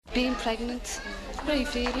Being pregnant, it's a great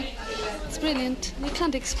feeling. It's brilliant. You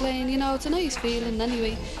can't explain, it's a nice feeling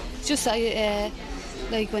anyway. It's just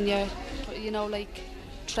like when you're, like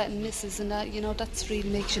threatening missus and that, that's really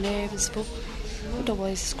makes you nervous, but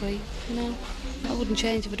otherwise it's great, I wouldn't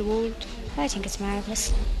change it for the world. I think it's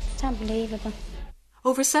marvellous. It's unbelievable.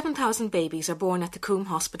 Over 7,000 babies are born at the Coombe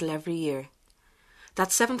Hospital every year.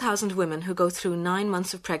 That's 7,000 women who go through 9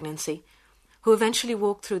 months of pregnancy, who eventually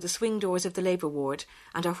walk through the swing doors of the labour ward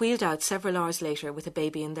and are wheeled out several hours later with a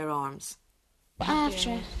baby in their arms.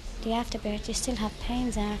 After the afterbirth, you still have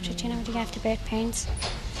pains after, the afterbirth pains.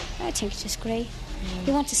 I think it's just great.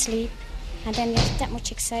 You want to sleep, and then you're that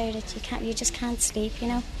much excited, you just can't sleep,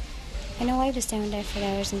 I know I was down there for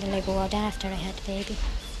hours in the labour ward after I had the baby,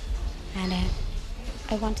 and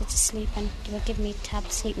I wanted to sleep, and they were giving me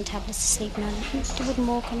sleeping tablets to sleep on. They wouldn't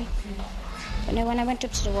walk me. But now when I went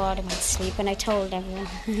up to the ward, I went to sleep, and I told everyone.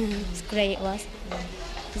 It was great, it was.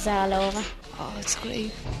 It was all over. Oh, it's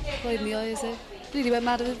great. Cried my eyes out. Really went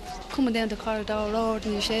mad at it. Coming down the corridor, roaring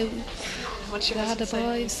and shouting. I had a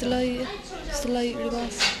boy, he was delighted. He was delighted, he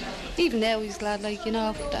was. Even now he's glad,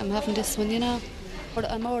 that I'm having this one,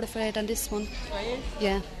 But I'm more afraid than this one. Are you?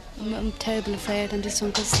 Yeah, I'm terribly afraid than this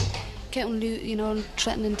one, because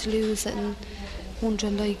threatening to lose it and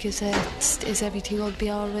wondering, is everything going to be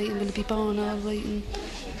all right and will it be born all right?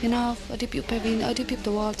 And, I did be up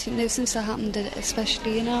the wall now since that happened,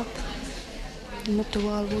 especially, I'm up the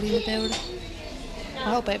wall worrying about it.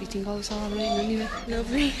 I hope everything goes all right anyway.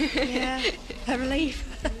 Lovely. Yeah, a relief.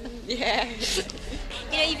 Yeah.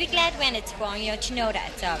 You'd be glad when it's born, to know that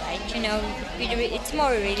it's all right, it's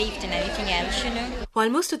more a relief than anything else, While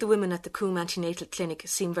most of the women at the Coombe anti-natal clinic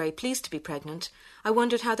seem very pleased to be pregnant, I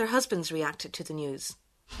wondered how their husbands reacted to the news.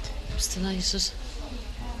 I was delighted.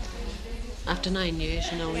 After 9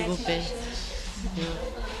 years, we would be.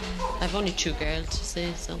 I've only 2 girls, so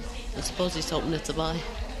I suppose he's hoping it's a boy.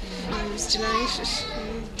 I was delighted,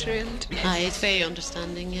 thrilled. It's very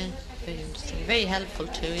understanding, yeah. Very understanding. Very helpful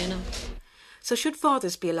too, So should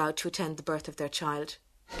fathers be allowed to attend the birth of their child?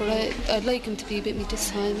 But I'd like him to be with me this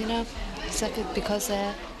time, because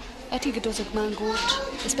I think it does a man good,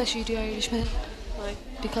 especially the Irishmen. Why?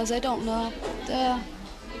 Because I don't know.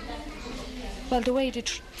 The way they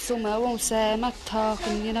some, I won't say, I'm not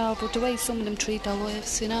talking, but the way some of them treat their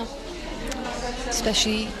wives,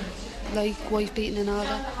 especially like wife beating and all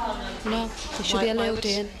that, they should be allowed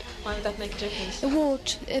in. Why would that make a difference? It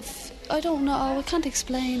would. I don't know, I can't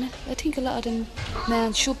explain it. I think a lot of them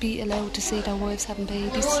men should be allowed to see their wives having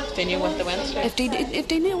babies. If they knew what they went through. If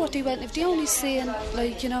they knew what they went, if they only seen,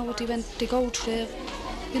 what they go through,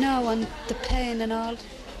 and the pain and all.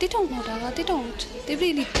 They don't know that, they don't. They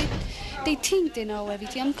really, they think they know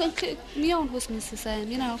everything. My own husband's the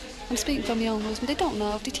same, I'm speaking for my own husband. They don't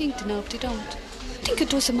know, they think they know, but they don't. I think it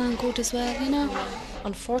does a man good as well,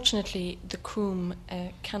 Unfortunately, the Coombe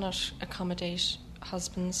cannot accommodate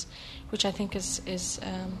husbands, which I think is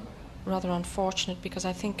rather unfortunate, because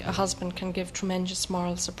I think a husband can give tremendous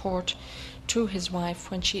moral support to his wife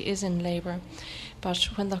when she is in labour. But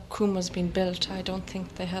when the Coombe was being built, I don't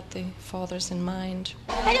think they had the fathers in mind.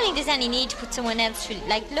 I don't think there's any need to put someone else through,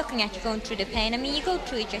 looking at you going through the pain. I mean, you go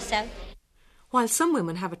through it yourself. While some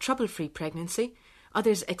women have a trouble-free pregnancy,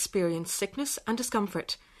 others experience sickness and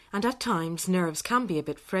discomfort, and at times nerves can be a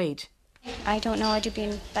bit frayed. I don't know, I'd be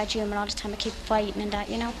in bad humour all the time. I keep fighting and that,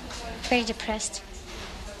 very depressed.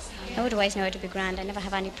 Otherwise, no, I'd be grand. I never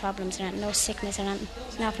have any problems or anything, no sickness or anything.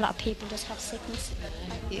 An awful lot of people just have sickness.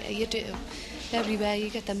 Yeah, you do. Everywhere you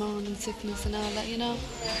get the morning sickness and all that,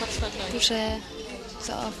 What's that like? But it's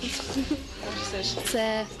awful. What is it?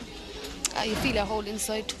 It's, you feel your whole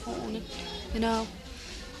inside torn,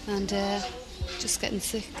 and just getting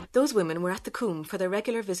sick. Those women were at the Coombe for their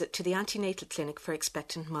regular visit to the antenatal clinic for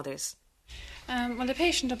expectant mothers. The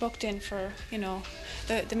patient are booked in for,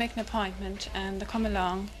 they make an appointment and they come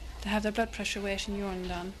along, they have their blood pressure, weight and urine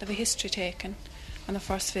done, they have a history taken on the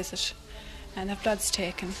first visit, and have bloods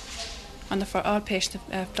taken. All patients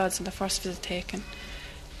have bloods on the first visit taken.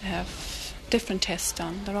 They have different tests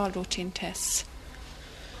done, they're all routine tests.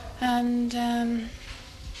 And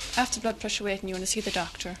after blood pressure, weight and urine, they see the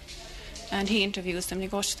doctor, and he interviews them, he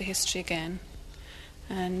goes to the history again,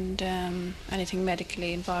 and anything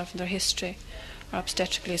medically involved in their history or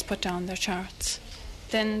obstetrically is put down their charts.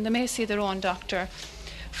 Then they may see their own doctor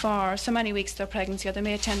for so many weeks of their pregnancy, or they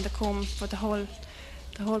may attend the Coombe for the whole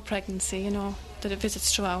pregnancy, that it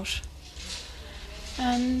visits throughout.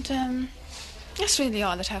 And that's really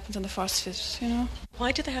all that happens on the first visit,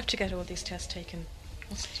 Why do they have to get all these tests taken?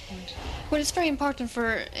 What's the point? Well, it's very important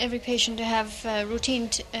for every patient to have routine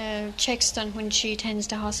checks done when she attends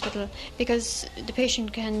the hospital, because the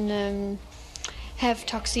patient can have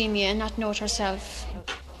toxemia and not know it herself.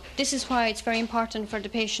 This is why it's very important for the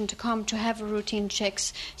patient to come to have a routine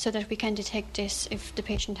checks, so that we can detect this if the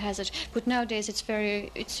patient has it. But nowadays it's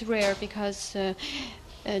rare, because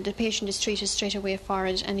the patient is treated straight away for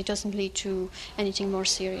it, and it doesn't lead to anything more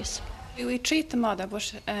serious. We treat the mother,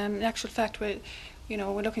 but in actual fact we're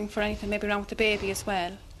looking for anything maybe wrong with the baby as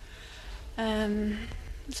well.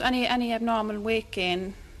 So any abnormal weight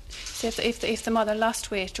gain, say if the mother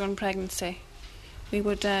lost weight during pregnancy, we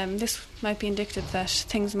would this might be indicative that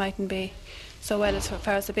things mightn't be so well as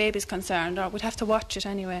far as the baby's concerned, or we'd have to watch it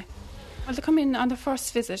anyway. Well, they come in on the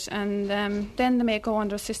first visit, and then they may go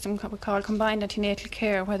under a system we call combined antenatal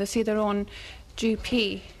care, where they see their own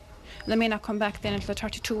GP. They may not come back then until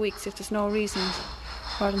 32 weeks if there's no reason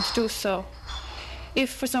for them to do so. If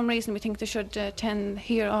for some reason we think they should attend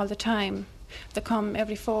here all the time, they come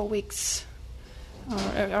every 4 weeks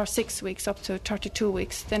or 6 weeks up to 32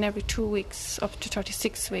 weeks, then every 2 weeks up to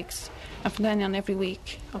 36 weeks, and from then on every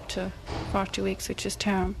week up to 40 weeks, which is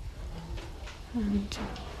term. And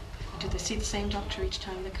do they see the same doctor each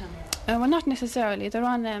time they come? Well, not necessarily. They're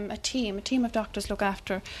on a team. A team of doctors look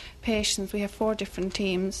after patients. We have 4 different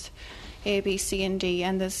teams, A, B, C and D,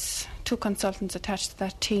 and there's 2 consultants attached to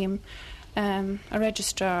that team, a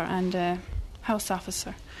registrar and a house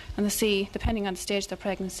officer. And they see, depending on the stage of their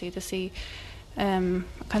pregnancy, they see a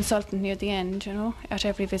consultant near the end, at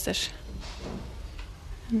every visit.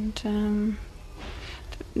 And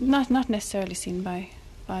not necessarily seen by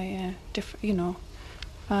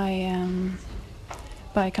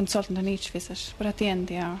by a consultant on each visit, but at the end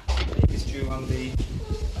they are. It's due on the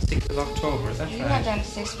 6th of October, is that right? You went down to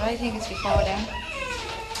 6th, but I think it's before then.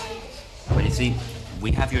 Well, you see,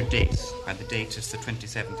 we have your dates, and the date is the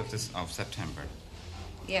 27th of September.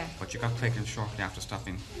 Yeah. But you got pregnant shortly after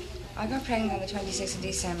stopping. I got pregnant on the 26th of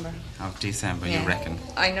December. Of December, yeah. You reckon?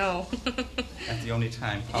 I know. That's the only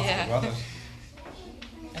time possible, yeah. was it?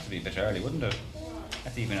 That would be a bit early, wouldn't it?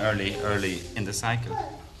 That's even early in the cycle.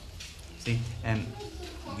 See,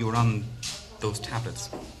 you were on those tablets.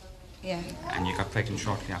 Yeah. And you got pregnant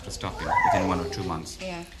shortly after stopping, within 1 or 2 months.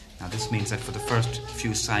 Yeah. Now this means that for the first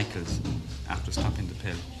few cycles after stopping the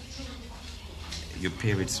pill, your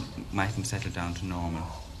periods mightn't settle down to normal.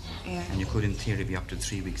 Yeah. And you could in theory be up to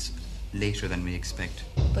 3 weeks later than we expect.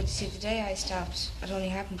 But you see, the day I stopped, it only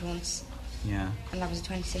happened once. Yeah. And that was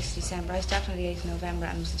the 26th of December. I stopped on the 8th of November,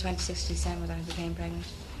 and it was the 26th of December that I became pregnant.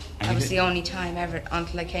 And that was the only time ever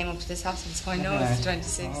until I came up to this hospital, so I know it's the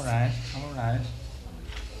 26th. All right.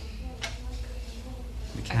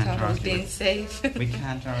 We can't I thought I was being safe. We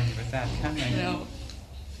can't argue with that, can we? No.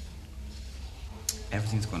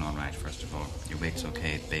 Everything's going all right, first of all. Your weight's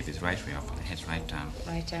okay, the baby's right way up, and the head's right down.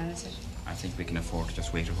 Right down, is it? I think we can afford to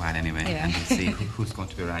just wait a while anyway, and we'll see who's going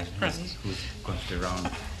to be right and who's going to be wrong.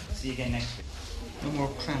 See you again next week. No more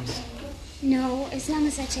cramps. No, as long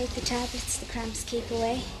as I take the tablets, the cramps keep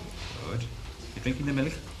away. Good. You drinking the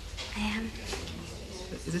milk? I am.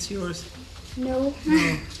 Is this yours? No.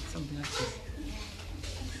 No, something like this.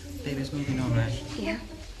 Baby's moving all right. Yeah.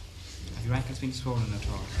 Have your ankles been swollen at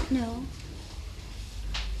all? No.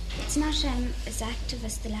 It's not as active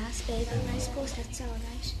as the last baby, but I suppose that's all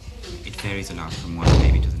right. It varies a lot from one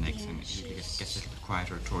baby to the next, and it usually gets a little bit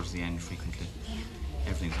quieter towards the end frequently. Yeah.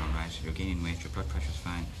 Everything's all right. You're gaining weight, your blood pressure's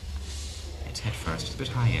fine. It's head first. It's a bit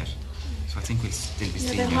high yet. So I think we'll still be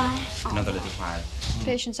seeing you another little while.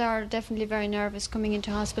 Patients are definitely very nervous coming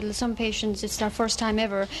into hospital. Some patients, it's their first time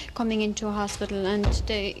ever coming into a hospital, and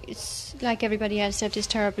it's like everybody else, they have this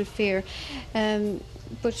terrible fear.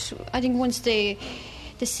 But I think once they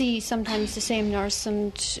see sometimes the same nurse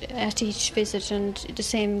and at each visit, and the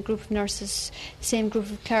same group of nurses, same group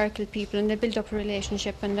of clerical people, and they build up a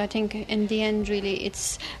relationship, and I think in the end really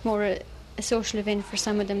it's more a social event for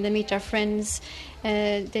some of them. They meet their friends,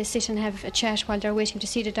 they sit and have a chat while they're waiting to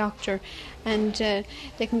see the doctor, and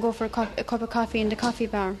they can go for a cup of coffee in the coffee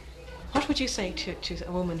bar. What would you say to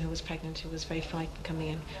a woman who was pregnant, who was very frightened coming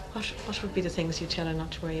in? What would be the things you'd tell her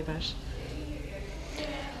not to worry about?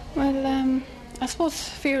 Well, I suppose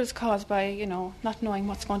fear is caused by, not knowing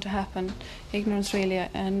what's going to happen, ignorance really,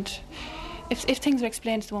 and if things are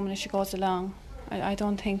explained to the woman as she goes along, I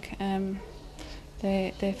don't think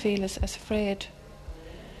they feel as afraid.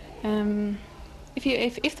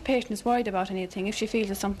 If the patient is worried about anything, if she feels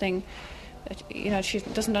there's something that she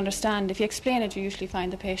doesn't understand, if you explain it, you usually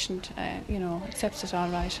find the patient accepts it all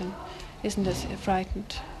right and isn't as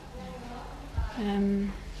frightened.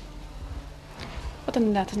 Other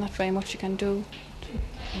than that, there's not very much you can do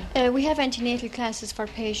We have antenatal classes for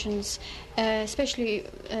patients, especially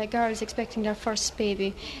girls expecting their first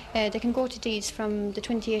baby. They can go to these from the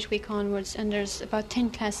 28th week onwards, and there's about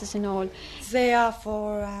 10 classes in all. They are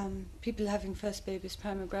for people having first babies,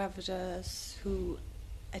 prima gravidas, who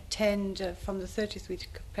attend from the 30th week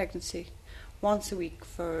of pregnancy once a week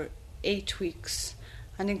for 8 weeks.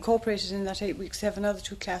 And incorporated in that 8 weeks, they have another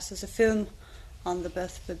 2 classes, a film on the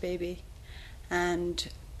birth of the baby and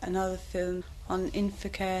another film on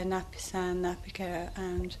Infocare, Napisan, Napicare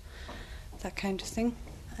and that kind of thing.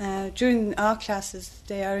 During our classes,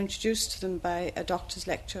 they are introduced to them by a doctor's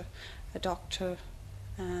lecture. A doctor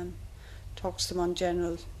talks to them on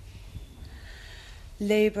general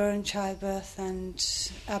labour and childbirth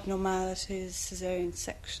and abnormalities, caesarean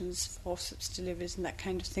sections, forceps deliveries and that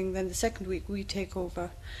kind of thing. Then the second week we take over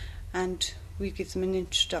and we give them an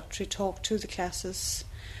introductory talk to the classes,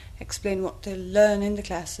 explain what they'll learn in the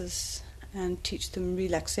classes and teach them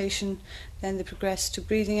relaxation. Then they progress to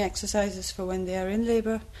breathing exercises for when they are in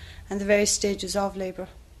labour and the various stages of labour.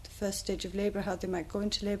 The first stage of labour, how they might go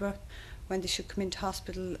into labour, when they should come into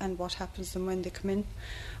hospital and what happens to them when they come in.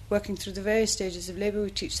 Working through the various stages of labour, we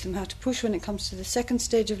teach them how to push when it comes to the second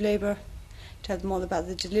stage of labour, tell them all about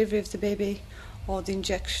the delivery of the baby, all the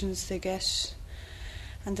injections they get.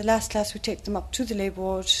 And the last class we take them up to the labour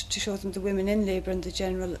ward to show them the women in labour and the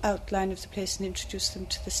general outline of the place and introduce them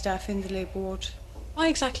to the staff in the labour ward. Why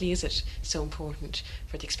exactly is it so important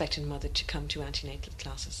for the expectant mother to come to antenatal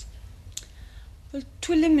classes? Well,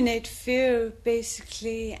 to eliminate fear,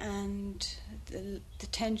 basically, and the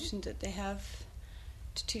tension that they have,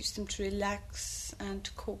 to teach them to relax and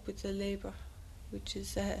to cope with the labour, which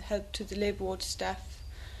is a help to the labour ward staff.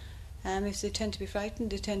 If they tend to be frightened,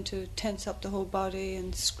 they tend to tense up the whole body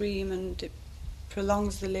and scream, and it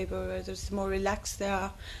prolongs the labour. Whereas the more relaxed they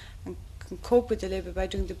are and can cope with the labour by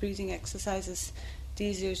doing the breathing exercises, the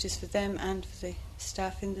easier it is for them and for the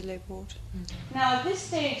staff in the labour ward. Mm-hmm. Now at this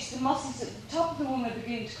stage, the muscles at the top of the woman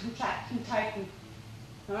begin to contract and tighten.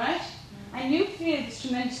 All right? And you feel this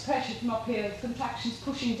tremendous pressure from up here, the contractions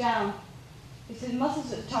pushing down. It's the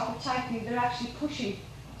muscles at the top are tightening, they're actually pushing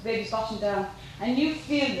the baby's bottom down. And you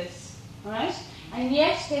feel this, all right? And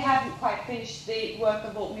yet they haven't quite finished the work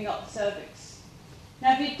of opening up the cervix.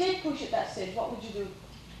 Now if you did push at that stage, what would you do?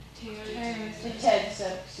 You'd tear the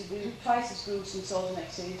cervix. You'd be twice as gruesome as all the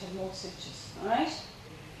next day, you'd have more stitches, all right?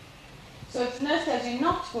 So if the nurse tells you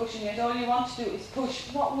not to push in it, all you want to do is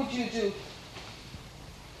push, what would you do?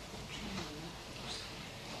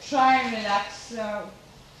 Try and relax. It's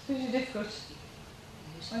pretty difficult.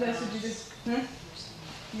 What else would you do?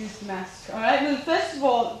 Use the mask. Alright, well first of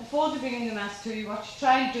all, before they bring in the mask to you, what you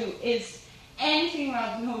try and do is anything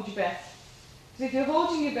rather than hold your breath. So if you're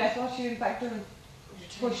holding your breath, what are you in fact doing?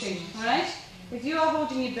 Pushing. Alright? If you are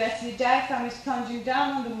holding your breath, your diaphragm is plunging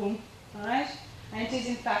down on the womb. Alright? And it is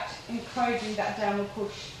in fact encouraging that downward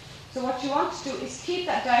push. So what you want to do is keep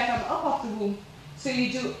that diaphragm up off the womb, so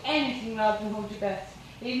you do anything rather than hold your breath.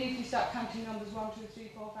 Even if you start counting numbers 1, 2,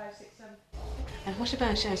 3, 4, 5, 6, 7. And what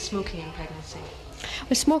about smoking in pregnancy?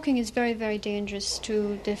 Well, smoking is very, very dangerous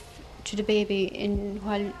to the baby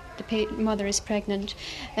while the mother is pregnant.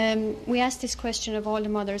 We ask this question of all the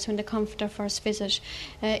mothers when they come for their first visit.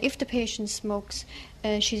 If the patient smokes,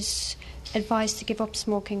 she's advised to give up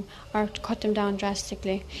smoking or to cut them down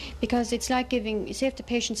drastically, because it's like giving, say if the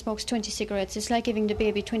patient smokes 20 cigarettes, it's like giving the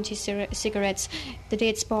baby 20 cigarettes the day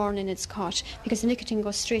it's born and it's caught, because the nicotine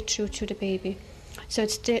goes straight through to the baby. So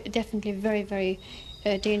it's definitely very, very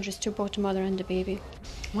dangerous to both the mother and the baby.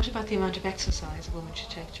 What about the amount of exercise a woman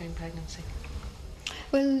should take during pregnancy?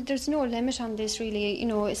 Well, there's no limit on this really,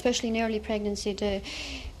 especially in early pregnancy. The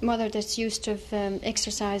mother that's used to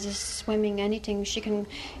exercises, swimming, anything, she can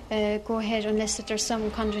go ahead unless that there's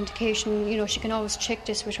some contraindication, she can always check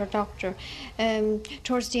this with her doctor.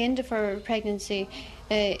 Towards the end of her pregnancy,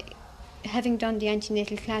 having done the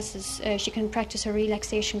antenatal classes, she can practice her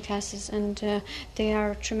relaxation classes, and they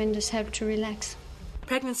are a tremendous help to relax.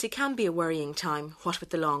 Pregnancy can be a worrying time, what with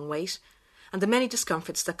the long wait, and the many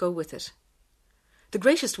discomforts that go with it. The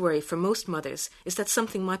greatest worry for most mothers is that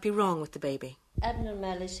something might be wrong with the baby.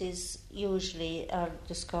 Abnormalities usually are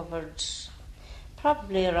discovered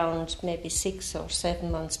probably around maybe 6 or 7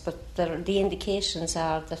 months, but the indications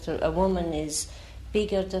are that a woman is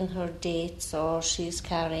bigger than her dates, or she's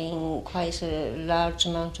carrying quite a large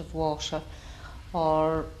amount of water,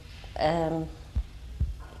 or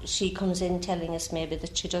she comes in telling us maybe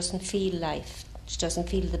that she doesn't feel life, she doesn't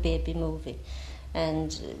feel the baby moving.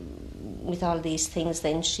 And with all these things,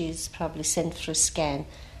 then she's probably sent for a scan,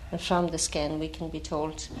 and from the scan we can be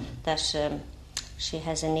told that she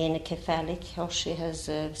has an anencephalic or she has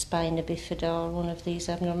a spina bifida or one of these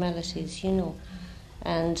abnormalities, you know.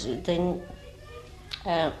 And then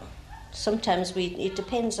sometimes it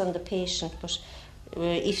depends on the patient, but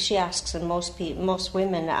if she asks, and most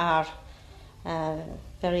women are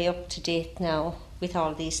very up to date now with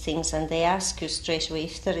all these things, and they ask you straight away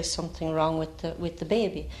if there is something wrong with the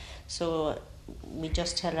baby. So we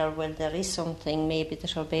just tell her, well, there is something, maybe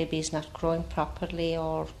that her baby is not growing properly,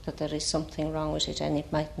 or that there is something wrong with it and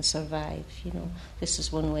it mightn't survive, you know. This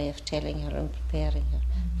is one way of telling her and preparing her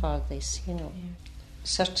for this, you know.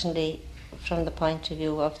 Certainly from the point of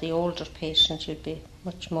view of the older patient, you'd be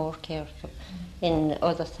much more careful in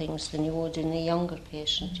other things than you would in a younger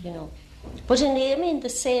patient, you know. But the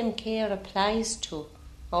same care applies to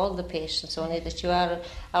all the patients, only that you are,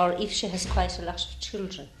 or if she has quite a lot of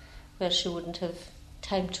children, where she wouldn't have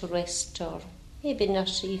time to rest or maybe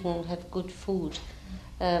not even have good food.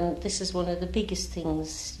 This is one of the biggest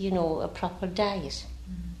things, you know, a proper diet.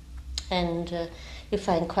 And you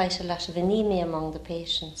find quite a lot of anemia among the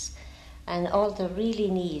patients. And all they really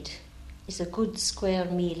need is a good square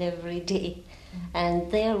meal every day. And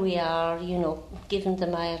there we are, you know, giving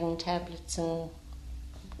them iron tablets and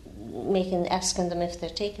asking them if they're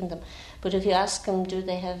taking them. But if you ask them, do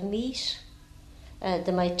they have meat?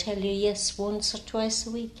 They might tell you yes, once or twice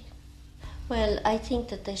a week. Well, I think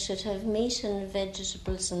that they should have meat and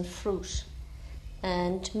vegetables and fruit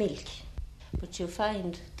and milk. But you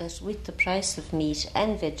find that with the price of meat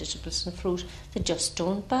and vegetables and fruit, they just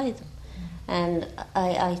don't buy them. And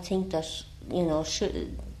I think that, you know,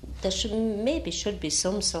 there should be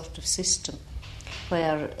some sort of system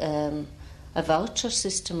where a voucher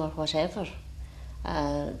system or whatever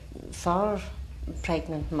for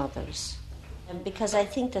pregnant mothers. Because I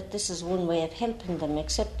think that this is one way of helping them,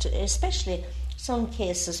 especially some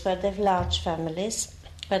cases where they've large families,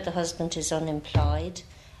 where the husband is unemployed,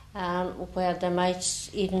 where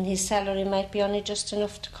even his salary might be only just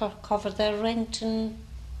enough to cover their rent and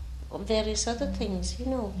various other things, you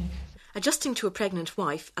know. Adjusting to a pregnant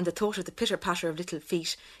wife and the thought of the pitter-patter of little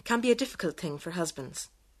feet can be a difficult thing for husbands.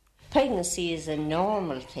 Pregnancy is a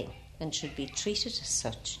normal thing and should be treated as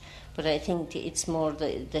such. But I think it's more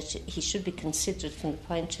that he should be considered from the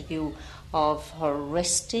point of view of her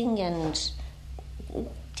resting and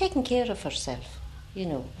taking care of herself, you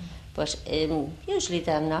know. But usually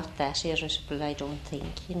they're not that irritable, I don't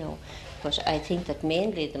think, you know. But I think that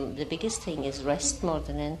mainly the biggest thing is rest more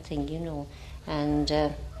than anything, you know. And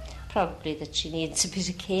probably that she needs a bit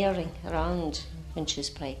of caring around when she's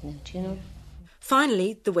pregnant, you know.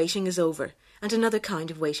 Finally, the waiting is over and another kind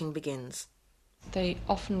of waiting begins. They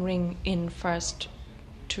often ring in first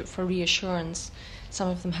for reassurance. Some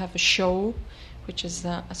of them have a show, which is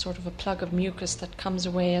a sort of a plug of mucus that comes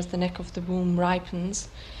away as the neck of the womb ripens.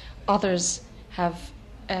 Others have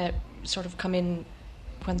sort of come in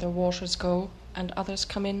when their waters go, and others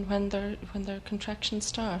come in when their contractions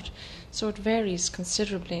start. So it varies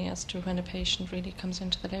considerably as to when a patient really comes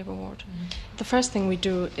into the labour ward. The first thing we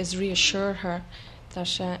do is reassure her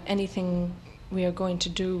that anything we are going to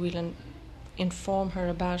do, we'll inform her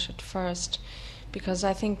about it first, because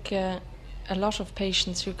I think a lot of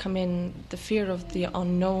patients who come in, the fear of the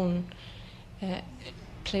unknown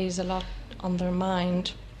plays a lot on their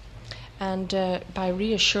mind, and by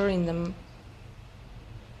reassuring them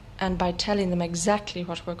and by telling them exactly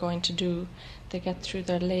what we're going to do, they get through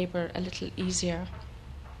their labour a little easier.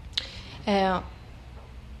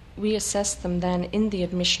 We assess them then in the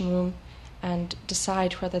admission room and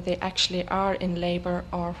decide whether they actually are in labour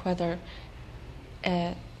or whether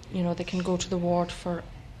they can go to the ward for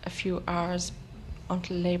a few hours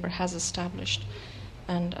until labour has established.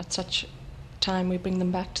 And at such time we bring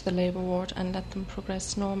them back to the labour ward and let them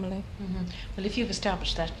progress normally. Mm-hmm. Well, if you've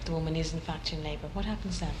established that the woman is in fact in labour, what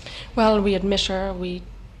happens then? Well, we admit her, we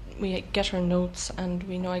get her notes, and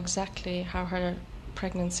we know exactly how her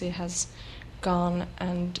pregnancy has gone,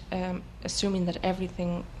 and assuming that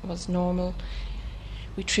everything was normal,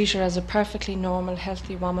 we treat her as a perfectly normal,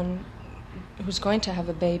 healthy woman who's going to have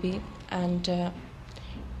a baby. And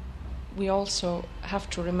we also have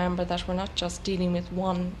to remember that we're not just dealing with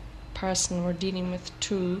one person, we're dealing with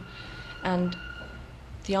two, and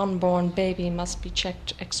the unborn baby must be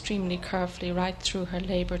checked extremely carefully right through her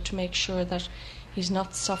labour to make sure that he's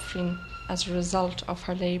not suffering as a result of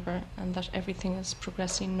her labour and that everything is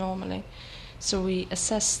progressing normally. So we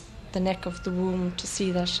assess the neck of the womb to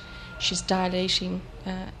see that she's dilating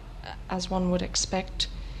as one would expect,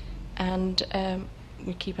 and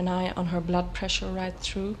we keep an eye on her blood pressure right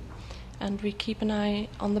through, and we keep an eye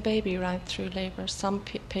on the baby right through labour. Some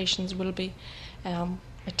patients will be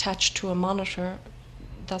attached to a monitor,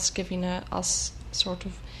 thus giving us sort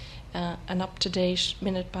of an up-to-date,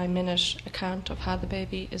 minute-by-minute account of how the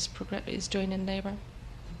baby is doing in labour.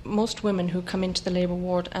 Most women who come into the labour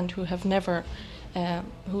ward and who have never,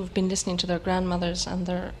 who've been listening to their grandmothers and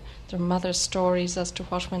their mothers' stories as to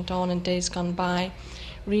what went on in days gone by,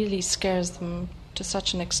 really scares them to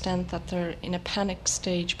such an extent that they're in a panic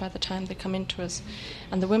stage by the time they come into us.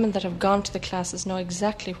 And the women that have gone to the classes know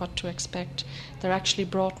exactly what to expect. They're actually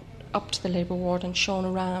brought up to the labour ward and shown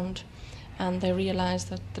around, and they realise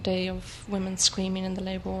that the day of women screaming in the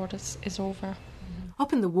labour ward is over.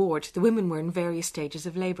 Up in the ward, the women were in various stages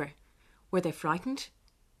of labour. Were they frightened?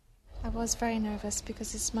 I was very nervous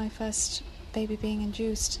because it's my first baby being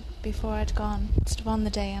induced before I'd gone, sort of on the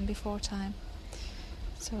day and before time.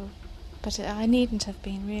 So, but I needn't have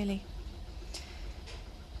been, really.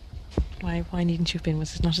 Why needn't you have been?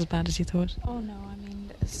 Was it not as bad as you thought? Oh no, I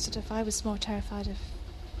mean, sort of, I was more terrified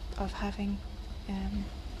of having, the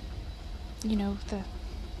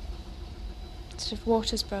sort of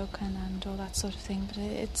waters broken and all that sort of thing. But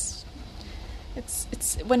it's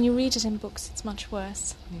when you read it in books, it's much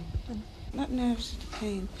worse. Not nervous at the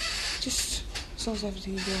pain, just so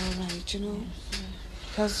everything will be all right, you know.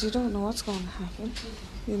 Because you don't know what's going to happen.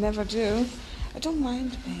 You never do. I don't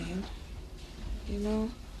mind the pain, you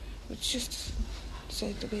know. It's just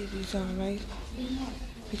say the baby's all right.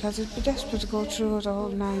 Because it'd be desperate to go through it all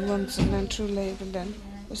 9 months and then through labour then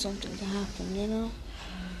for something to happen, you know.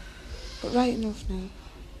 But right enough now.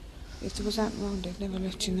 If there was that wrong, they'd never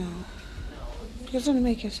let you know. Because it'll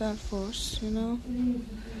make yourself worse, you know.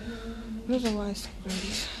 But otherwise,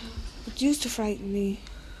 great. It used to frighten me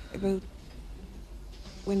about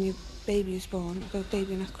when your baby is born, about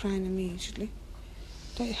baby not crying immediately.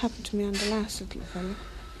 That happened to me on the last little fella.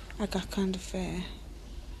 I got kind of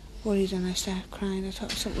worried and I started crying. I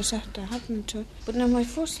thought something was after happening to her. But now my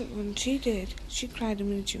first little one, she did. She cried the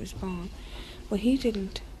minute she was born. But he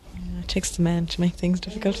didn't. It takes the man to make things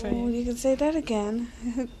difficult for you. Oh, you can say that again.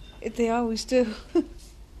 They always do.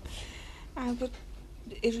 But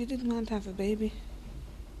if you didn't want to have a baby,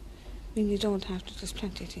 I mean, you don't have to. There's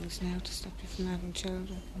plenty of things now to stop you from having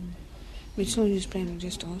children. I mean, it's no use blaming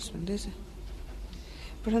just a husband, is it?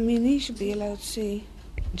 But I mean, he should be allowed to see.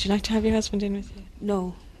 Would you like to have your husband in with you?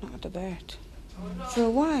 No, not at the birth. For a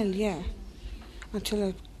while, yeah.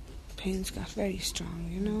 Until the pains got very strong,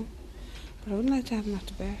 you know. But I wouldn't like to have him at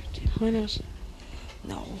the birth. Why not?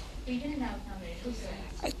 No.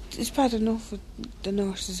 It's bad enough with the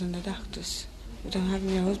nurses and the doctors without having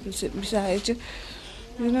your husband sitting beside you,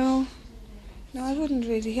 you know. No, I wouldn't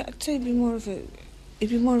really. I'd say it'd be more of a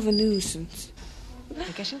nuisance. Are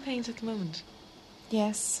you getting pains at the moment?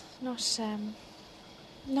 Yes, not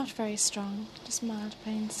very strong, just mild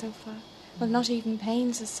pains so far. Well, not even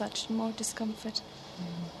pains as such, more discomfort.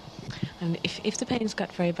 And if the pains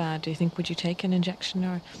got very bad, do you think, would you take an injection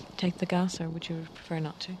or take the gas, or would you prefer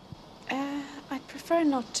not to? I'd prefer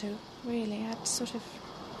not to, really. I'd sort of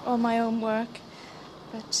all my own work.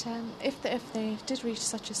 But if they did reach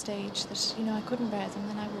such a stage that, you know, I couldn't bear them,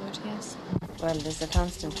 then I would, yes. Well, there's a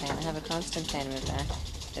constant pain. I have a constant pain in my back.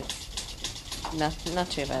 It's not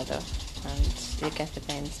too bad, though. And you get the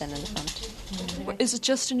pains then in the front. Is it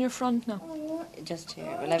just in your front now? Just here.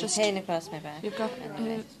 Well, I have a pain across my back. You've got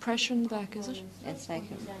pressure in the back, is it? It's like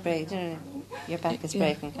a break. Your back is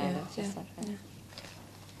breaking, kind of. Just that way.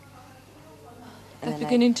 That's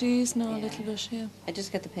beginning to ease now a little bit, yeah. I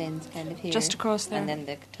just get the pains kind of here. Just across there. And then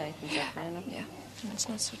they tighten up, you know. Yeah. It's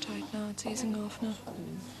not so tight now. It's easing off now.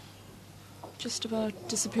 Just about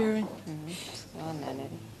disappearing. Go on now,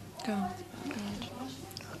 Lily. Go on.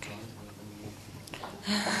 Okay.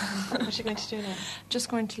 What are you going to do now? Just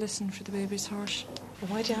going to listen for the baby's heart.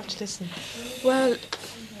 Why do you have to listen? Well,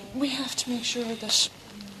 we have to make sure that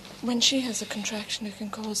when she has a contraction, it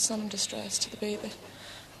can cause some distress to the baby,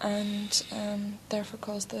 and therefore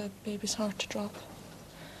cause the baby's heart to drop.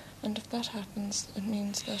 And if that happens, it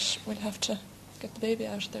means that we'll have to get the baby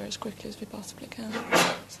out of there as quickly as we possibly can,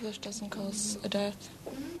 so that it doesn't cause a death.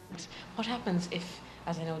 What happens if,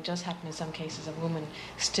 as I know it does happen in some cases, a woman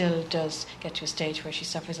still does get to a stage where she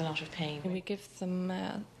suffers a lot of pain? We give them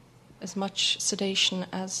as much sedation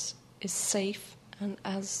as is safe and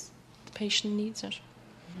as the patient needs it.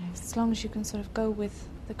 As long as you can sort of go with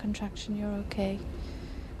the contraction, you're okay.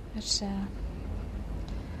 But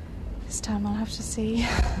this time I'll have to see.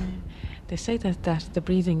 They say that the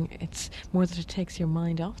breathing, it's more that it takes your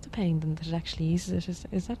mind off the pain than that it actually eases it.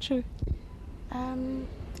 Is that true?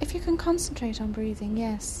 If you can concentrate on breathing,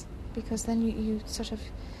 yes. Because then you sort of,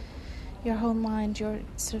 your whole mind, you're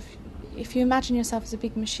sort of, if you imagine yourself as a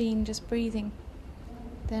big machine just breathing,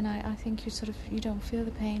 then I think you don't feel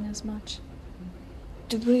the pain as much.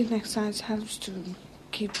 The breathing exercise helps to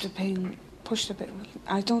keep the pain pushed a bit.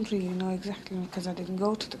 I don't really know exactly because I didn't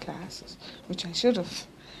go to the classes, which I should have.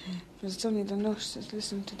 But it's only the nurses,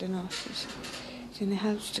 listen to the nurses. And it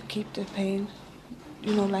helps to keep the pain,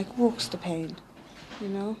 like walks the pain,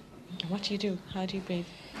 What do you do? How do you breathe?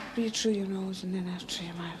 Breathe through your nose and then out through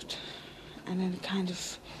your mouth. And then it kind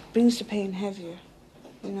of brings the pain heavier,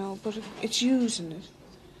 but it's using it,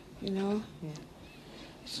 Yeah.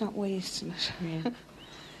 It's not wasting it. Yeah.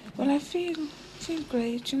 Well, I feel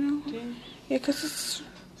great, Yeah. Yeah, because it's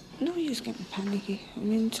no use getting panicky. I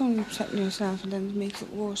mean, it's only upsetting yourself and then it makes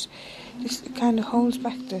it worse. This kind of holds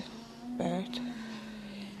back the birth.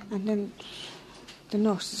 And then the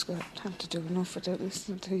nurses have to do enough without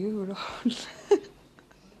listening to you at all. They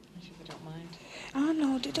don't mind. Oh,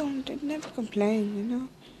 no, they don't. They never complain,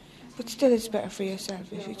 But still, it's better for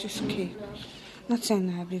yourself if you just keep. Not saying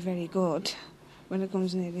that I'll be very good when it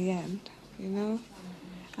comes near the end,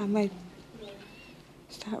 I might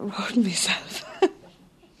start roading myself.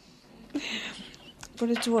 But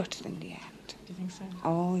it's worth it in the end. Do you think so?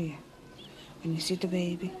 Oh, yeah. When you see the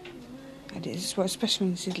baby, it is, especially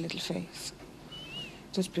when you see the little face.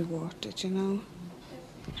 Just be worth it,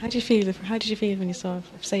 How did you feel? How did you feel when you saw,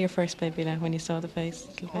 say, your first baby now? When you saw the face,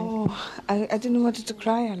 little face? Oh, I didn't know whether to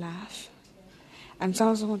cry or laugh, and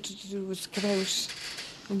all I wanted to do was get out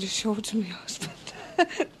and just show it to my husband.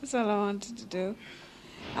 That's all I wanted to do,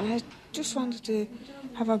 and I just wanted to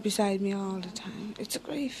have her beside me all the time. It's a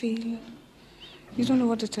great feeling. You don't know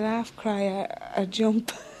whether to laugh, cry, or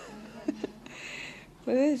jump.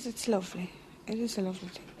 But it's lovely. It is a lovely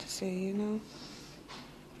thing to see,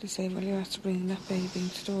 To say, well, you have to bring that baby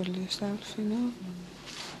into the world yourself, So,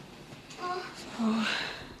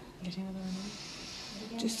 Getting another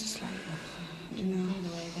one? Just a slight one,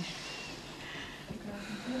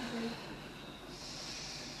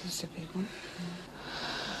 It's a big one.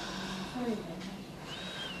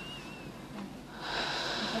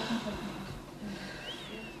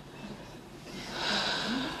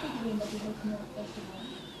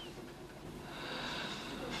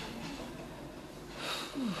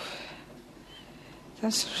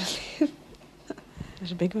 That's a relief.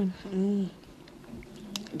 That's a big one.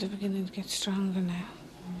 They're beginning to get stronger now.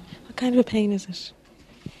 What kind of a pain is it?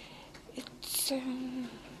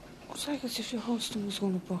 It's like as if your whole stomach's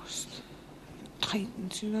going to burst. It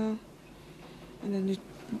tightens, And then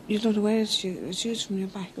you don't know where it's used from your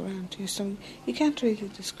back around to your stomach. You can't really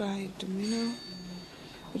describe them,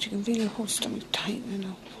 But you can feel your whole stomach tightening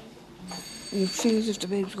up. And you feel as if the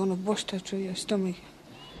baby's going to burst out through your stomach.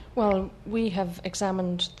 Well, we have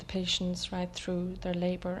examined the patients right through their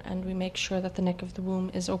labour, and we make sure that the neck of the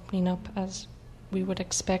womb is opening up as we would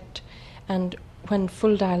expect. And when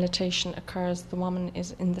full dilatation occurs, the woman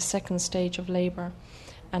is in the second stage of labour,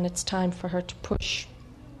 and it's time for her to push.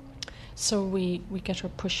 So we get her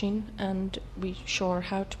pushing, and we show her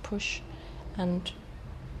how to push, and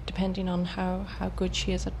depending on how good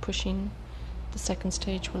she is at pushing, the second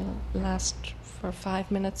stage will last for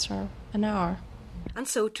 5 minutes or an hour. And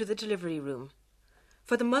so to the delivery room.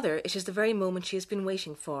 For the mother, it is the very moment she has been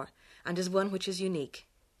waiting for, and is one which is unique.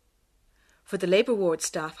 For the labour ward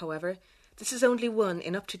staff, however, this is only one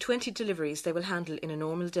in up to 20 deliveries they will handle in a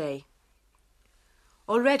normal day.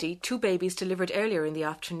 Already, 2 babies delivered earlier in the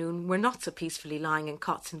afternoon were not so peacefully lying in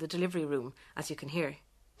cots in the delivery room, as you can hear.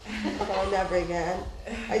 Oh, never again.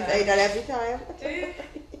 I say that every time. Do you?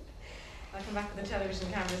 I'll come back with the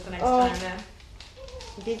television cameras the next time now.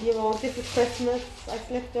 Did you want this is Christmas? I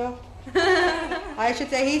slipped up. I should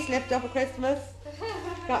say he slipped up at Christmas.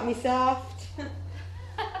 Got me soft.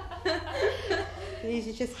 Please,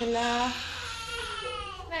 you just can laugh.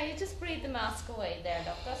 Now you just breathe the mask away there,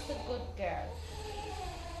 look. That's the good girl.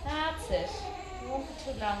 That's it. You won't be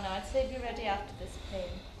too long now. I'd say be ready after this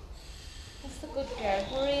pain. That's the good girl.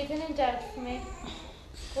 Breathe in and out for me.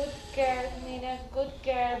 Good girl, Nina. Good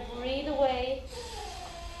girl. Breathe away.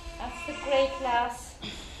 That's the great lass.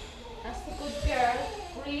 That's the good girl.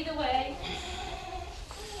 Breathe away.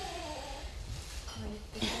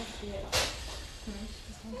 This won't be it.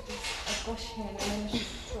 This won't be a gush here in a minute.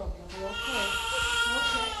 Are you okay?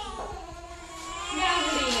 Okay. Now,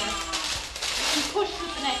 Helena. You can push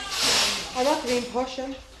with the next one. I'm not being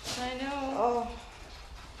pushing. I know. Oh.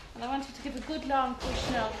 And I want you to give a good long push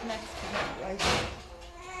now to the next one. Right.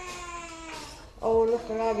 Oh, look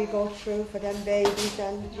at all we go through for them babies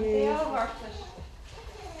and They are worth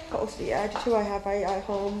it. Goes the attitude I have at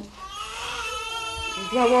home.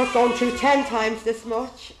 It's not worth going through 10 times this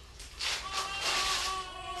much.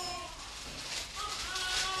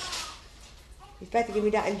 He's better give me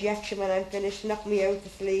that injection when I'm finished, knock me out to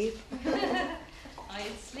sleep.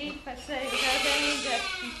 I'd sleep sleep, I say, without any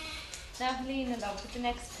injection. Now, Helena, love, with the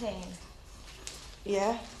next pain.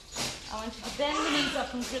 Yeah. I want you to bend the knees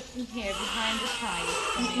up and grip them here behind the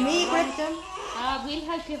thighs. Me grip them? We'll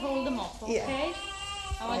help you hold them up, okay? Yeah.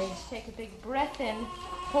 I want you to take a big breath in,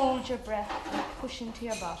 hold your breath, and push into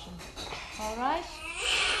your bottom. All right?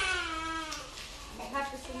 We'll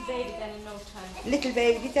have this little baby then in no time. Little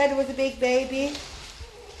baby. He said it was a big baby.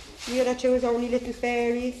 The other two was only little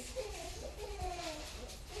fairies.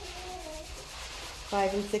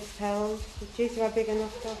 5 and 6 pounds. Jeez, they were big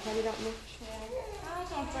enough, don't tell me that much.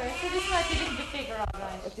 Don't worry. So this might be a little bit bigger, all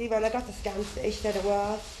right. See, well, I got the scan today. She said it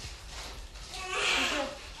was.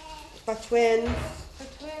 For twins. For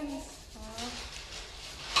twins.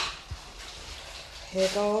 Here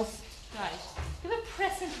goes. Right. Give a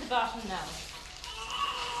press into the bottom now.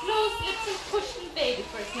 Close the lips and push the baby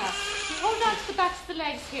first now. Hold on to the backs of the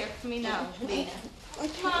legs here for me now, Helena.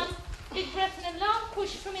 Come on. Big breath and a long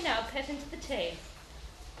push for me now. Pet into the tail.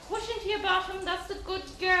 Push into your bottom. That's the good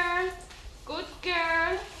girl. Good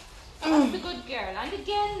girl. That's the good girl. And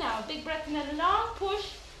again now. Big breath and a long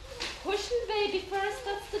push. Pushing the baby first.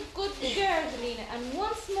 That's the good girl, Helena. And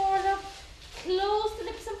once more, love. Close the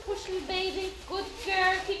lips and push the baby. Good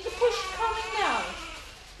girl. Keep the push coming now.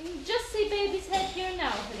 You can just see baby's head here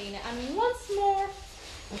now, Helena. And once more,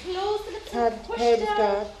 close the lips and push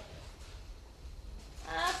down.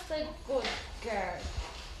 That's the good girl.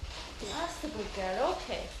 That's the good girl.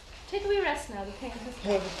 Okay. Take a wee rest now. The pain has gone.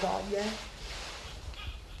 Pain is gone, yeah.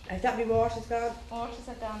 Has that my water's gone? Waters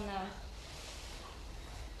are gone now.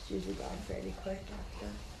 It's usually gone fairly quick after.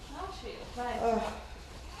 Not really. Right. Oh.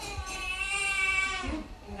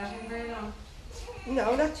 Not been very long.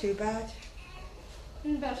 No, not too bad.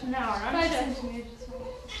 In about an hour, aren't 5 you? centimetres.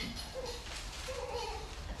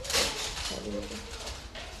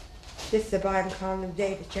 This is the boy I'm calling him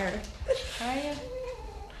David Jarrett. Are you?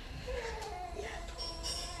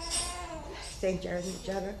 St. Jared and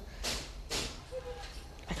Magellan.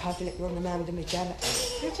 I called the little young man the Magellan.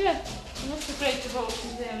 Did you? You must have great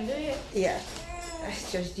devotion to him, do you? Yeah.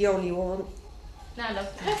 That's just the only one. Now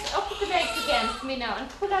look, press up with the legs again for me now and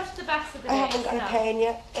pull out the backs of the I legs. haven't got now. a pain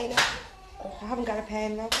yet. I haven't got a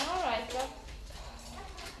pain now. Alright, love.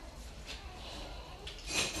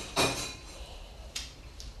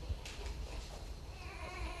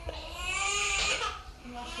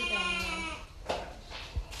 Wash it down now.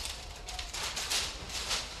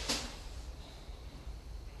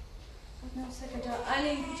 No second towel.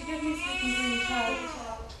 Eileen, could you give me a second green towel,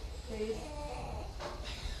 please?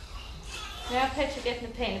 Now, Pet, you're getting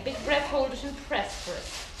a pain. A big breath, hold it and press for it.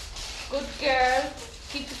 Good girl.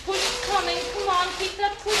 Keep the push coming. Come on, keep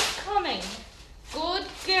that push coming. Good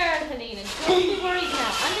girl, Helena. Don't be worried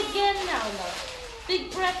now. And again now, love.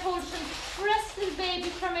 Big breath, hold it and press the baby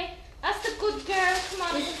for me. That's the good girl. Come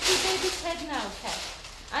on, I can see baby's head now, Pet.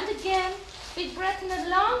 And again, big breath and a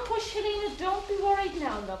long push, Helena. Don't be worried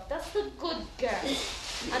now, love. That's the good girl.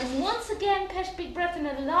 And once again, Pet, big breath and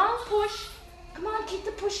a long push. Come on, keep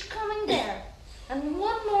the push coming there. And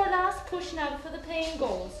one more last push now before the pain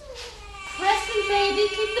goes. Press the baby,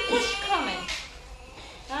 keep the push coming.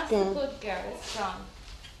 That's the good girl, it's strong.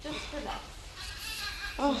 Just relax.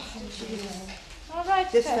 Oh, Jesus. All right,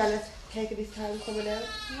 this Pet. fella's taking his time coming out.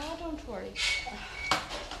 No, don't worry.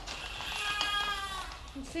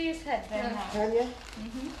 You can see his head there now. Can you?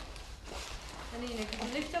 Helena, can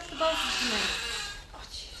you lift up the bottom for me? Oh,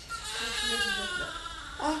 Jesus.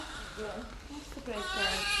 Oh, good. That's the great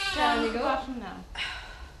girl. Down you go. Bottom now.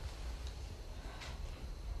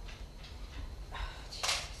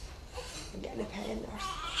 I'm getting a pain, nurse.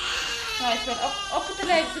 Right, well, up with the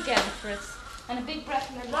legs again for it. And a big breath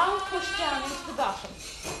and a long push down into the bottom.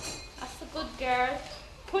 That's the good girl.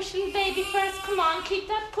 Pushing the baby first. Come on, keep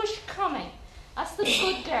that push coming. That's the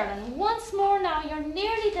good girl. And once more now, you're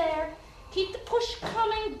nearly there. Keep the push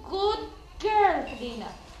coming. Good girl,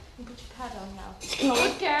 Helena. And put your pad on now.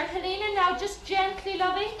 Good girl, Helena. Now just gently,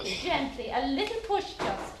 lovey. Gently. A little push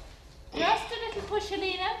just. Just a little push,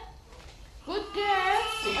 Helena. Good girl.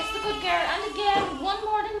 That's the good girl. And again, one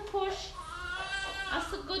more little push. That's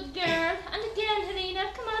the good girl. And again, Helena.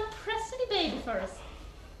 Come on, press the baby first.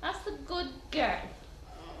 That's the good girl.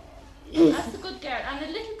 That's the good girl. And a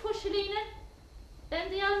little push, Helena.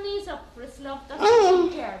 Bend the old knees up for us, love. That's the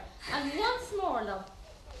good girl. And once more, love.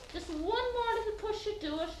 Just one more little push, you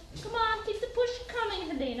do it. Come on, keep the push coming,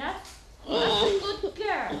 Helena. That's the good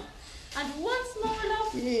girl. And once more,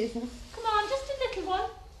 love. Come on, just a little one.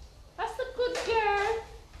 That's the good girl.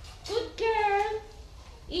 Good girl.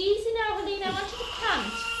 Easy now, Helena. I want you to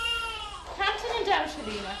pant. Pant in and out,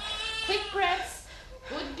 Helena. Quick breaths.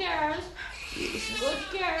 Good girl. Good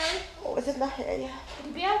girl. Oh, is it not here yet?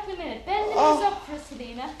 It'll be out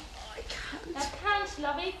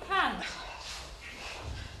lovey. Pant.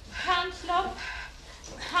 Pant, love.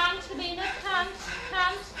 Pant, Helena. Pant.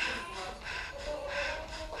 Pant.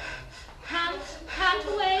 Pant. Pant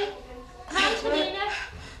away. Pant, Helena.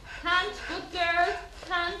 Pant. Good girl.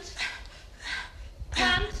 Pant.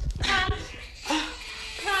 Pant. Pant.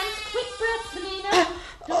 Pant. Quick breath, Helena.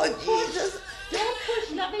 Don't push. Don't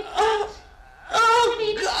push, lovey. Pant.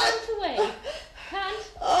 Helena, pant away. Pant.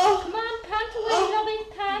 Come on, pant away, lovey.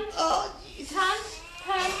 Pant. Pant.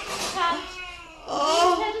 Pant. Pant.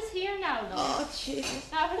 Your head is here now, love. Oh,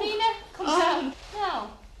 Jesus. Now, Helena, come down.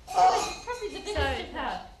 Now. Probably the biggest you've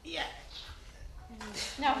had. Yeah.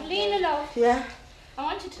 Now, Helena, love. Yeah. I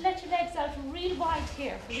want you to let your legs out real wide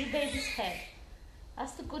here for your baby's head.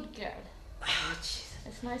 That's the good girl. Oh, Jesus.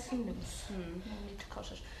 It's nice and loose. No need to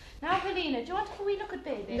cut it. Now, Helena, do you want to have a wee look at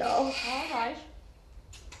baby? No. All right.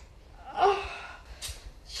 Oh.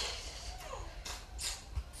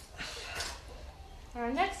 Our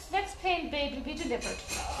next pain baby will be delivered.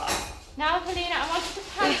 Now, Helena, I want you to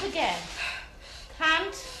pant again.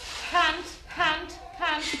 Pant, pant, pant,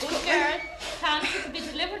 pant. Good girl. Pant. It will be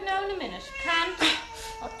delivered now in a minute. Pant.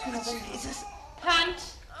 Up to another. Jesus.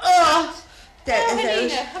 Pant. Oh. That now, is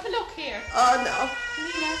Helena, out. have a look here. Oh, no.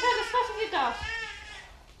 Helena, tell us, what have you got?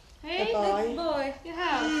 Hey, A boy. little boy. You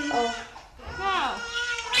have. Oh. Now.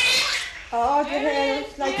 Oh, the hair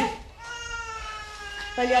looks like Yeah.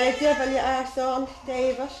 Well, you're a devil, you are, son,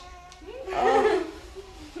 David. Oh.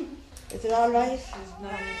 Is it all right?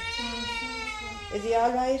 Is he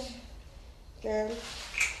all right, girl?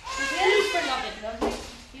 He's ready for loving, lovely.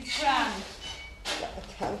 He's grand.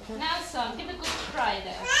 Now, son, give a good cry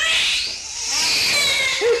there.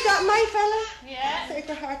 Who's that, my fella? Yeah. Take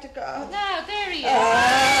her heart to God. Now, there he is.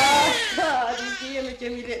 Oh, God, you see him,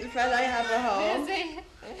 Jimmy, little fella I have at home. Is he?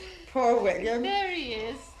 Poor William. There he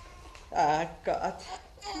is. Ah, God.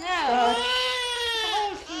 Now, God.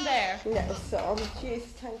 hold from there. No, son. Jeez,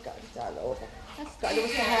 thank God it's all over. That's God, it good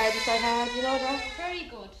was the girl. hardest I had, you know that? Very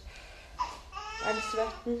good. I'm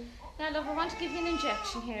sweating. Now, love, I want to give you an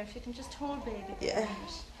injection here. If you can just hold baby. for a Yeah.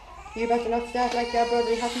 minute. You better not start like that, brother.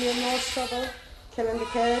 You have me in more trouble. Killing the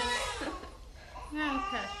kids. Now,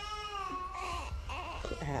 Pat.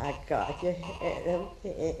 Ah, God, you hit him.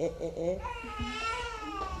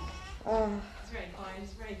 Oh. It's very fine,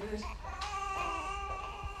 it's very good.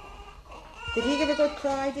 Did he give a good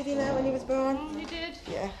cry, did he now, when he was born? Oh, he did.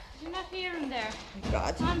 Yeah. Did you not hear him there?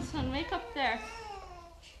 God. Come on, son, wake up there.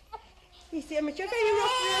 You see him, you're very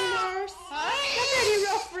rough for him, nurse. You're very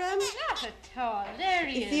rough for him. Not at all. There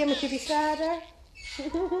he You is. see him, it should be sadder.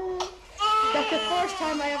 That's the first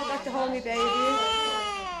time I ever got to hold my baby.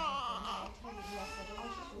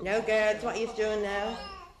 No, girls, what are you doing now?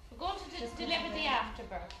 We're going to deliver the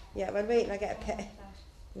afterbirth. Yeah, well, wait till I get a pet.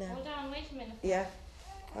 No. Hold on, wait a minute. Yeah.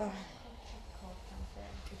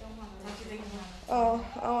 Oh,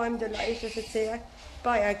 I'm delighted to see her.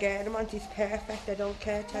 Buy her again. Monty's perfect. I don't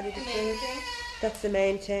care, tell you the truth. That's the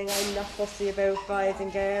main thing. I'm not fussy about boys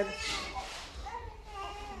and girls.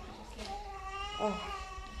 Oh,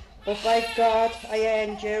 but by God, I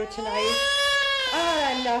earned you tonight. Oh,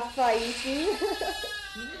 I'm not fighting.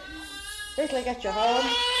 Wait till I get you home.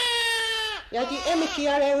 Yeah, the image you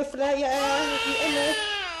are out for that, yeah, the image.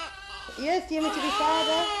 Yes, the image of your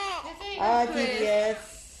father. Ah,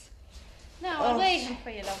 yes. No, I'm waiting for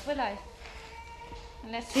you, love, will I?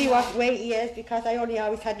 Unless See what weight he is, because I only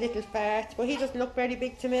always had little farts, but he doesn't look very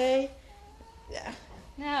big to me. Yeah.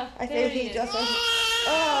 No, I there think he is. doesn't.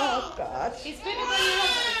 Oh, God. He's bigger than your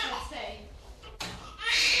others, let's say.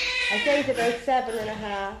 I think he's about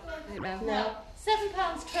 7.5. No. 7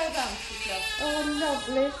 pounds, 12 ounces, love. Oh,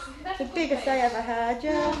 lovely. The biggest I ever had,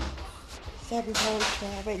 yeah. 7 pounds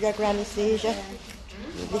 12. Wait, your granny sees you.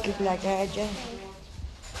 You little blackguard, yeah.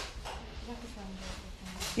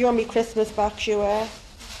 You want me Christmas box, you were?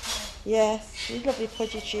 Yes, you lovely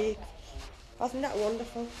pudgy cheek. Wasn't that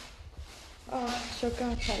wonderful? Oh, sure,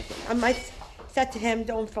 God, thank you. I might said to him,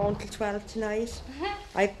 don't phone till 12 tonight.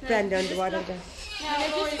 I've Brenda under water. Now, I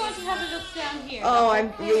just want to have a look down here. Oh,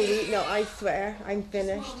 I'm really, no, I swear, I'm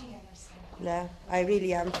finished. No, I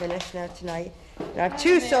really am finished now tonight. I have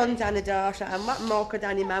 2 sons and a daughter, and what more could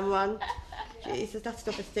any man want? Jesus, that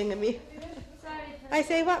stuff is stinging me. I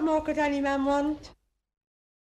say, what more could any man want?